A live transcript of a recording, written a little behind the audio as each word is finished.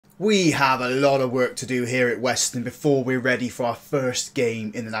We have a lot of work to do here at Weston before we're ready for our first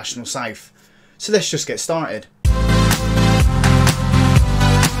game in the National South. So let's just get started.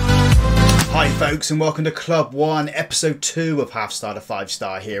 Hi folks, and welcome to Club 1, Episode 2 of Half Star to 5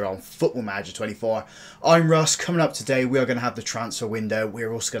 Star here on Football Manager 24. I'm Russ. Coming up today, we are going to have the transfer window.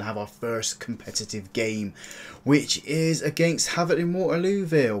 We're also going to have our first competitive game, which is against Havant in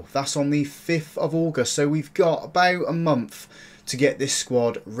Waterlooville. That's on the 5th of August, so we've got about a month to get this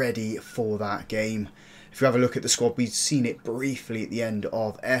squad ready for that game. If you have a look at the squad, we've seen it briefly at the end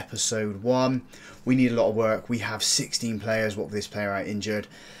of Episode 1. We need a lot of work. We have 16 players, what with this player out injured.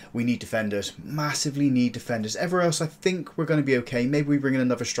 We need defenders, massively need defenders. Everywhere else I think we're going to be okay. Maybe we bring in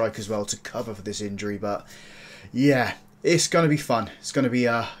another striker as well to cover for this injury, but yeah, it's going to be fun. It's going to be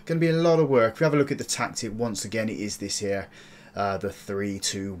a lot of work. If we have a look at the tactic, once again it is this here, the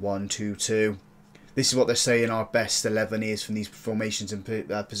 3-2-1-2-2. This is what they're saying our best 11 is from these formations and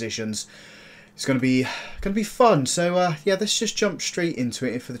positions. It's going to be fun. So yeah, let's just jump straight into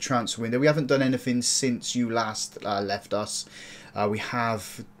it for the transfer window. We haven't done anything since you last left us. We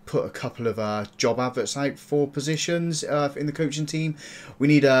have put a couple of job adverts out for positions in the coaching team. We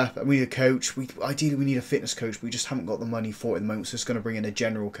need a coach. Ideally we need a fitness coach, but we just haven't got the money for it at the moment. So it's going to bring in a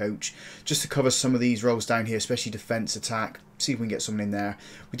general coach just to cover some of these roles down here, especially defence, attack. See if we can get someone in there.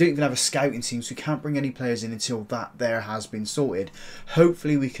 We don't even have a scouting team, so we can't bring any players in until that there has been sorted.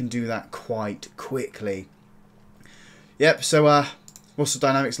 Hopefully we can do that quite quickly. Yep. So what's the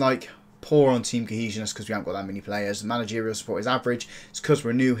dynamics like? Poor on team cohesion, because we haven't got that many players. The managerial support is average. It's because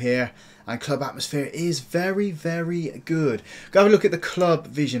we're new here, and club atmosphere is very, very good. Go have a look at the club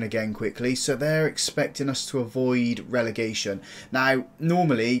vision again quickly. So they're expecting us to avoid relegation. Now,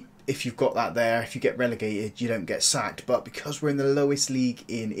 normally, if you've got that there, if you get relegated, you don't get sacked. But because we're in the lowest league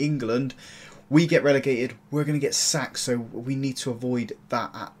in England, we get relegated, we're going to get sacked, so we need to avoid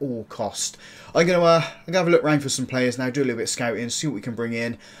that at all cost. I'm going to have a look around for some players now, do a little bit of scouting, see what we can bring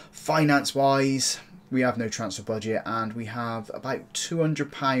in. Finance-wise, we have no transfer budget, and we have about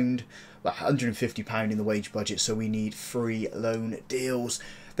 £200, well, £150 in the wage budget, so we need free loan deals.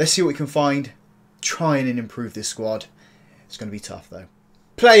 Let's see what we can find, trying and improve this squad. It's going to be tough, though.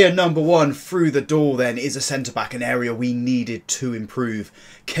 Player number 1 through the door then is a centre-back, an area we needed to improve.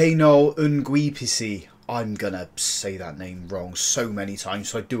 Kano Nguipisi. I'm going to say that name wrong so many times,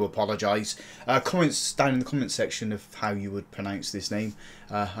 so I do apologise. Comments down in the comment section of how you would pronounce this name,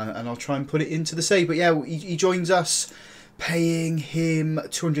 and I'll try and put it into the say. But yeah, he joins us, paying him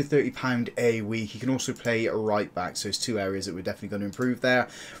 £230 a week. He can also play a right back, so it's two areas that we're definitely going to improve there.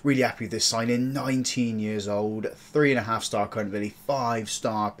 Really happy with this signing. 19 years old, 3.5 star current ability,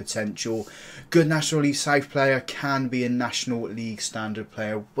 5-star potential. Good National League South player, can be a National League standard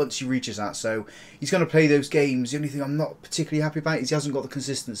player once he reaches that. So he's going to play those games. The only thing I'm not particularly happy about is he hasn't got the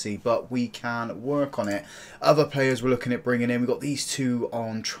consistency, but we can work on it. Other players we're looking at bringing in. We've got these two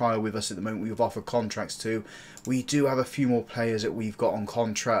on trial with us at the moment. We've offered contracts to. We do have a few more players that we've got on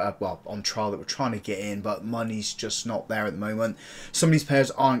contract, well, on trial that we're trying to get in, but money's just not there at the moment. Some of these players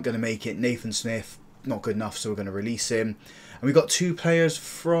aren't going to make it. Nathan Smith, not good enough, so we're going to release him. And we've got two players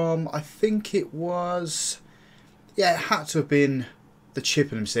from, I think it was, yeah, it had to have been the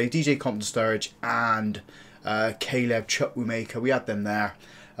Chippenham side, DJ Compton Sturridge and Caleb Chukwuemeka. We had them there.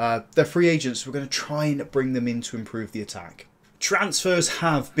 They're free agents, so we're going to try and bring them in to improve the attack. Transfers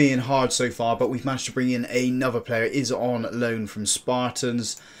have been hard so far, but we've managed to bring in another player. It is on loan from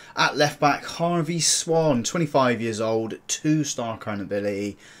Spartans. At left back, Harvey Swan, 25 years old, 2-star current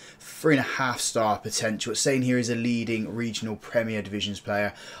ability, 3.5 star potential. It's saying here is a leading regional Premier Divisions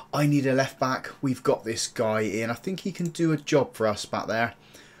player. I need a left back. We've got this guy in. I think he can do a job for us back there.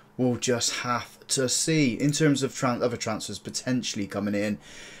 We'll just have to see. In terms of other transfers potentially coming in,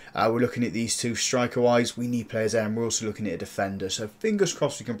 we're looking at these two. Striker-wise, we need players there, and we're also looking at a defender. So fingers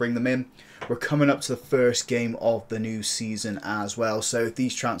crossed we can bring them in. We're coming up to the first game of the new season as well. So if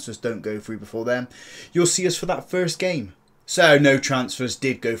these transfers don't go through before then, you'll see us for that first game. So no transfers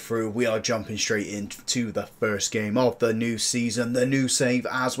did go through. We are jumping straight into the first game of the new season. The new save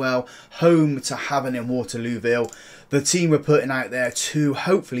as well. Home to Havant in Waterlooville. The team we're putting out there to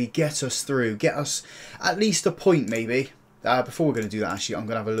hopefully get us through. Get us at least a point maybe. Before we're going to do that, actually, I'm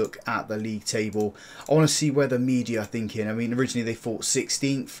going to have a look at the league table. I want to see where the media are thinking. I mean, originally they thought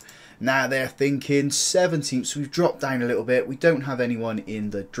 16th. Now they're thinking 17th. So we've dropped down a little bit. We don't have anyone in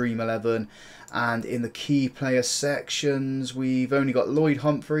the Dream 11. And in the key player sections, we've only got Lloyd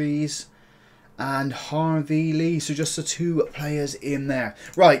Humphreys and Harvey Lee. So just the two players in there.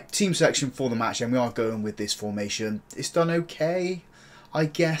 Right, team selection for the match. And we are going with this formation. It's done okay. I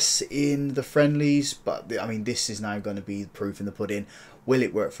guess, in the friendlies, but I mean, this is now going to be the proof in the pudding. Will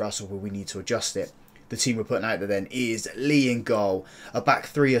it work for us, or will we need to adjust it? The team we're putting out there then is Lee in goal. A back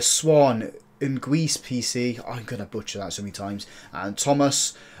three, a Swan, Nguise PC, I'm going to butcher that so many times, and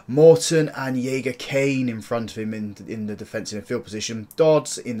Thomas, Morton and Jaeger Kane in front of him in the defensive midfield position.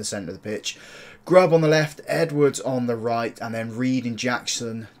 Dodds in the centre of the pitch. Grubb on the left, Edwards on the right, and then Reed and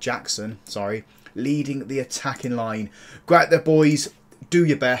Jackson, leading the attacking line. Go out there, boys. Do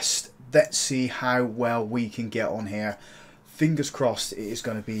your best. Let's see how well we can get on here. Fingers crossed it is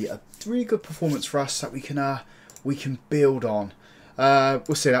going to be a really good performance for us that we can build on.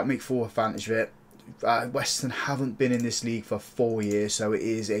 We'll say that, make full advantage of it. Weston haven't been in this league for 4 years, so it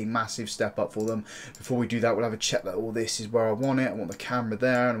is a massive step up for them. Before we do that, we'll have a check that all this is where I want it. I want the camera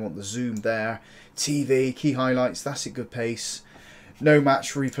there, and I want the zoom there. TV, key highlights, that's at good pace. No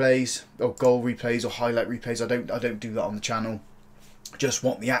match replays, or goal replays, or highlight replays. I don't do that on the channel. Just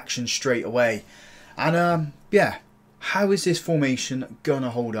want the action straight away. And yeah, how is this formation gonna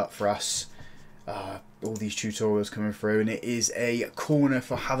hold up for us? All these tutorials coming through, and it is a corner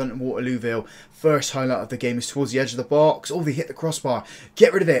for Havant and Waterlooville. First highlight of the game is towards the edge of the box. Oh, they hit the crossbar.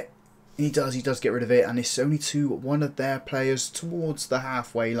 Get rid of it. And he does get rid of it, and it's only to one of their players towards the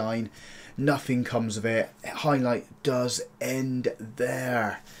halfway line. Nothing comes of it. Highlight does end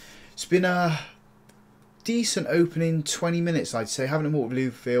there. It's been a decent opening 20 minutes, I'd say. Havant and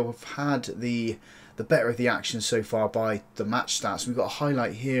Waterlooville have had the better of the action so far by the match stats. We've got a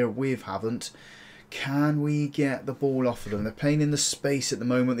highlight here with Havant. Can we get the ball off of them? They're playing in the space at the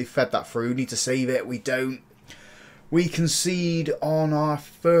moment. They fed that through. Need to save it. We don't. We concede on our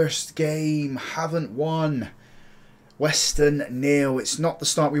first game. Haven't won. Weston 0. It's not the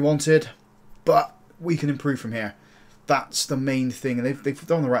start we wanted, but we can improve from here. That's the main thing. And they've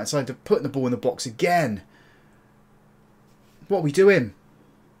done on the right side. They're putting the ball in the box again. What are we doing?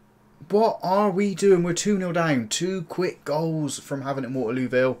 What are we doing? We're 2-0 down. 2 quick goals from Havant and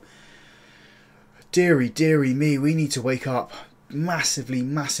Waterlooville. Deary me, we need to wake up. Massively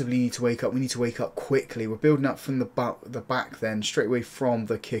need to wake up. We need to wake up quickly. We're building up from the back then, straight away from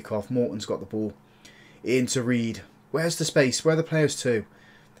the kickoff. Morton's got the ball. Into Reed. Where's the space? Where are the players to?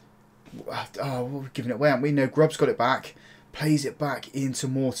 Oh, we're giving it away, aren't we? No, Grubb's got it back. Plays it back into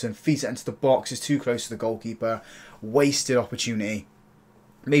Morton. Feeds it into the box. It's too close to the goalkeeper. Wasted opportunity.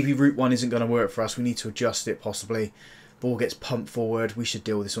 Maybe route 1 isn't going to work for us. We need to adjust it, possibly. Ball gets pumped forward. We should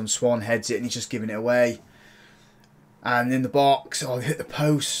deal with this one. Swan heads it, and he's just giving it away. And in the box. Oh, they hit the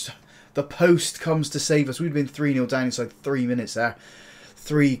post. The post comes to save us. We'd been 3-0 down inside 3 minutes there.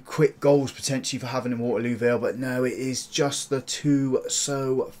 3 quick goals potentially for Havant and Waterlooville. But no, it is just the 2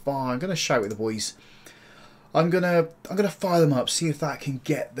 so far. I'm going to shout with the boys. I'm gonna fire them up, see if that can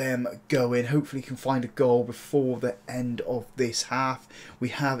get them going. Hopefully can find a goal before the end of this half. We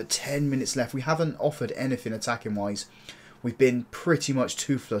have 10 minutes left. We haven't offered anything attacking wise. We've been pretty much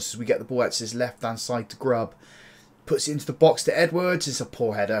toothless as we get the ball out to his left hand side to Grubb. Puts it into the box to Edwards. It's a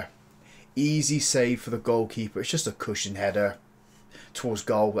poor header. Easy save for the goalkeeper. It's just a cushion header towards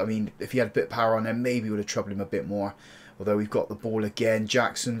goal. I mean, if he had a bit of power on there, maybe would have troubled him a bit more. Although we've got the ball again.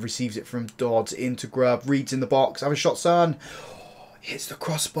 Jackson receives it from Dodds into Grubb. Reed's in the box. Have a shot, son. Oh, hits the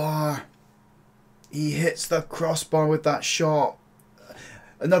crossbar. He hits the crossbar with that shot.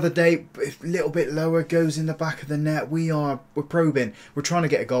 Another day, a little bit lower, goes in the back of the net. We're probing. We're trying to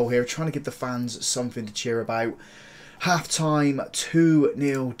get a goal here. We're trying to give the fans something to cheer about. Half-time,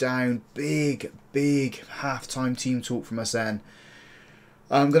 2-0 down. Big half-time team talk from us then.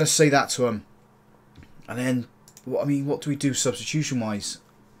 I'm going to say that to him. And then, I mean, what do we do substitution-wise?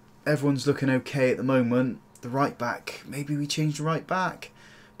 Everyone's looking okay at the moment. The right back, maybe we change the right back.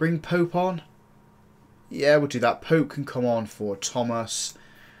 Bring Pope on. Yeah, we'll do that. Pope can come on for Thomas.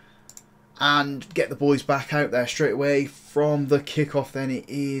 And get the boys back out there straight away from the kickoff. Then it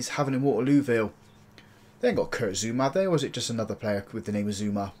is Havant and Waterlooville. They ain't got Kurt Zuma, have they? Or was it just another player with the name of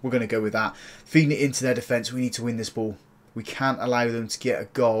Zuma? We're going to go with that. Feeding it into their defence. We need to win this ball. We can't allow them to get a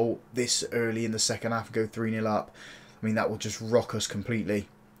goal this early in the second half and go 3-0 up. I mean, that will just rock us completely.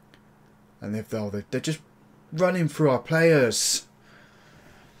 And they're just running through our players.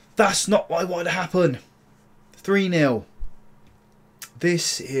 That's not what I wanted to happen. 3-0.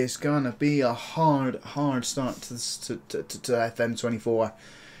 This is going to be a hard start to FM24.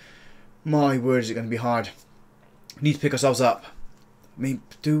 My word, is it going to be hard. We need to pick ourselves up. I mean,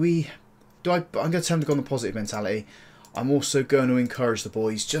 I'm going to tell them to go on the positive mentality. I'm also going to encourage the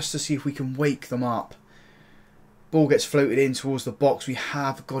boys just to see if we can wake them up. Ball gets floated in towards the box. We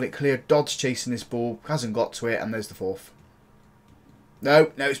have got it clear. Dodds chasing this ball. Hasn't got to it. And there's the fourth.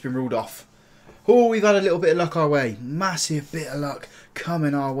 No, it's been ruled off. Oh, we've had a little bit of luck our way. Massive bit of luck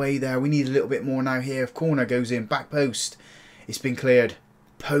coming our way there. We need a little bit more now here. If corner goes in. Back post. It's been cleared.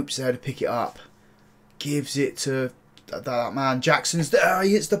 Pope's there to pick it up. Gives it to that man. Jackson's there.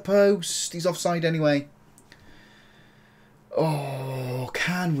 He hits the post. He's offside anyway. Oh,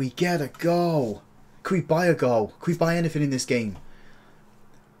 can we get a goal? Can we buy a goal? Can we buy anything in this game?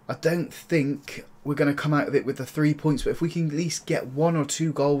 I don't think we're going to come out of it with the 3 points, but if we can at least get 1 or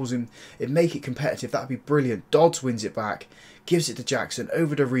 2 goals and make it competitive, that would be brilliant. Dodds wins it back. Gives it to Jackson.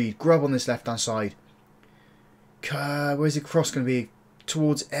 Over to Reed. Grub on this left-hand side. Where's the cross going to be?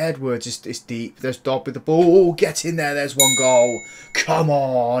 Towards Edwards. It's deep. There's Dodd with the ball. Oh, get in there. There's 1 goal. Come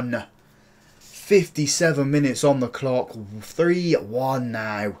on. 57 minutes on the clock. 3-1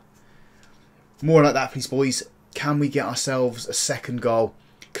 now. More like that, please, boys. Can we get ourselves a second goal?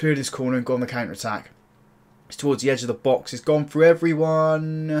 Clear this corner and go on the counter-attack. It's towards the edge of the box. It's gone through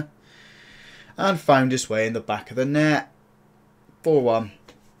everyone. And found its way in the back of the net. 4-1.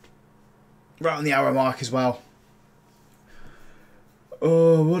 Right on the hour mark as well.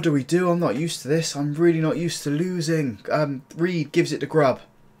 Oh, what do we do? I'm not used to this. I'm really not used to losing. Reed gives it to Grubb.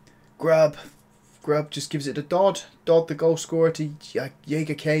 Grubb just gives it to Dodd. Dodd, the goal scorer, to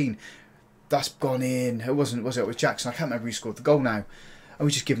Jaeger Kane. That's gone in. It wasn't, was it? It was Jackson. I can't remember who scored the goal now. And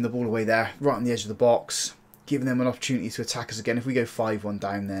we just giving the ball away there, right on the edge of the box. Giving them an opportunity to attack us again. If we go 5-1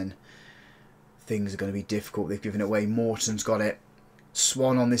 down, then things are going to be difficult. They've given it away. Morton's got it.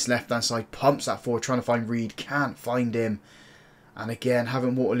 Swan on this left-hand side. Pumps that forward, trying to find Reed. Can't find him. And again,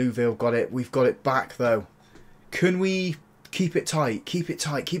 haven't Waterlooville got it. We've got it back, though. Can we keep it tight? Keep it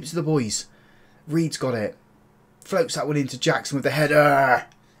tight. Keep it to the boys. Reed's got it. Floats that one into Jackson with the header.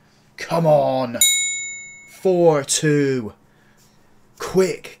 Come on. 4-2.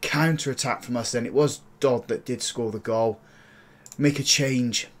 Quick counter-attack from us then. It was Dodd that did score the goal. Make a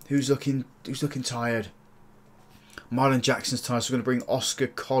change. Who's looking tired? Marlon Jackson's tired, so we're going to bring Oscar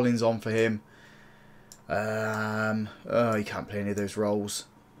Collins on for him. Oh, you can't play any of those roles.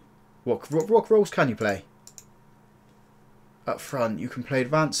 What roles can you play? Up front, you can play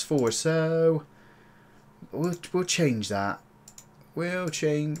advanced forward, so we'll change that. We'll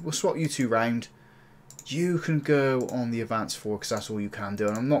swap you 2 round. You can go on the advanced forward because that's all you can do,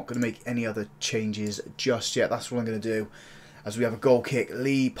 and I'm not going to make any other changes just yet. That's what I'm going to do. As we have a goal kick,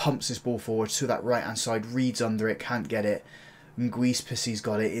 Lee pumps this ball forward to that right hand side. Reed's under it, can't get it. Nguise Pissy's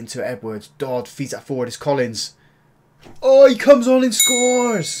got it into Edwards. Dodd feeds that forward. It's Collins. Oh, he comes on and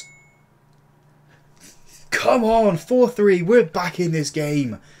scores. Come on, 4-3. We're back in this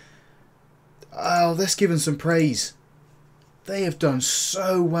game. Oh, let's give them some praise. They have done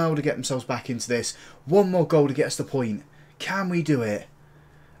so well to get themselves back into this. 1 more goal to get us the point. Can we do it?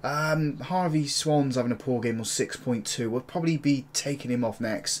 Harvey Swan's having a poor game on 6.2. We'll probably be taking him off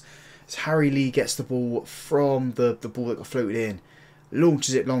next. As Harry Lee gets the ball from the ball that got floated in.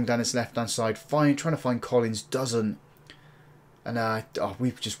 Launches it long down his left-hand side. Trying to find Collins. Doesn't. And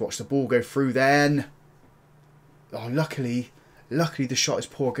we've just watched the ball go through then. Oh, luckily the shot is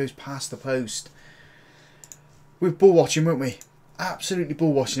poor. Goes past the post. We're ball watching, weren't we? Absolutely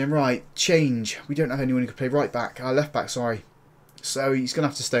ball watching him. Right, change. We don't have anyone who can play right back. Left back, sorry. So he's going to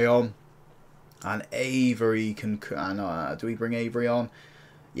have to stay on. And Avery can... do we bring Avery on?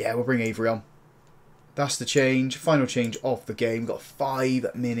 Yeah, we'll bring Avery on. That's the change. Final change of the game. Got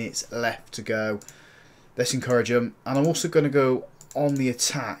 5 minutes left to go. Let's encourage him. And I'm also going to go on the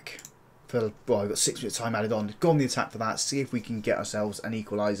attack. Well, I've got 6 minutes time added on. Go on the attack for that. See if we can get ourselves an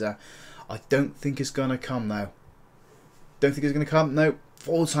equaliser. I don't think it's going to come, though. Don't think it's going to come. No.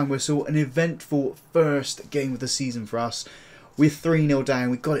 Full-time whistle. An eventful first game of the season for us. We're 3-0 down.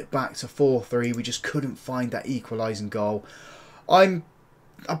 We got it back to 4-3. We just couldn't find that equalising goal. I'm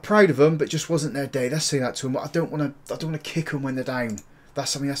proud of them, but it just wasn't their day. Let's say that to them. I don't want to kick them when they're down. I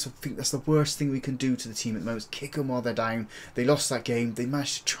think that's the worst thing we can do to the team at the moment. Is kick them while they're down. They lost that game. They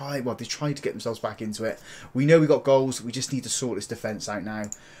managed to try. Well, they tried to get themselves back into it. We know we got goals. We just need to sort this defence out now.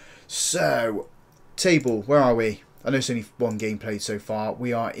 So, table. Where are we? I know it's only 1 game played so far.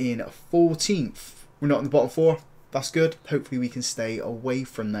 We are in 14th. We're not in the bottom 4. That's good. Hopefully we can stay away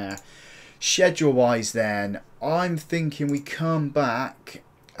from there. Schedule-wise then, I'm thinking we come back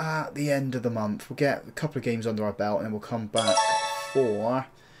at the end of the month. We'll get a couple of games under our belt and then we'll come back for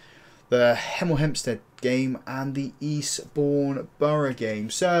the Hemel Hempstead game and the Eastbourne Borough game.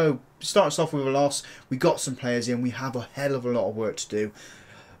 So, starts off with a loss. We got some players in. We have a hell of a lot of work to do.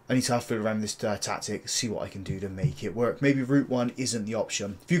 I need to have a feel around this tactic, see what I can do to make it work. Maybe Route 1 isn't the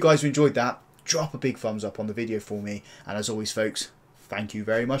option. If you guys enjoyed that, drop a big thumbs up on the video for me. And as always, folks, thank you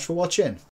very much for watching.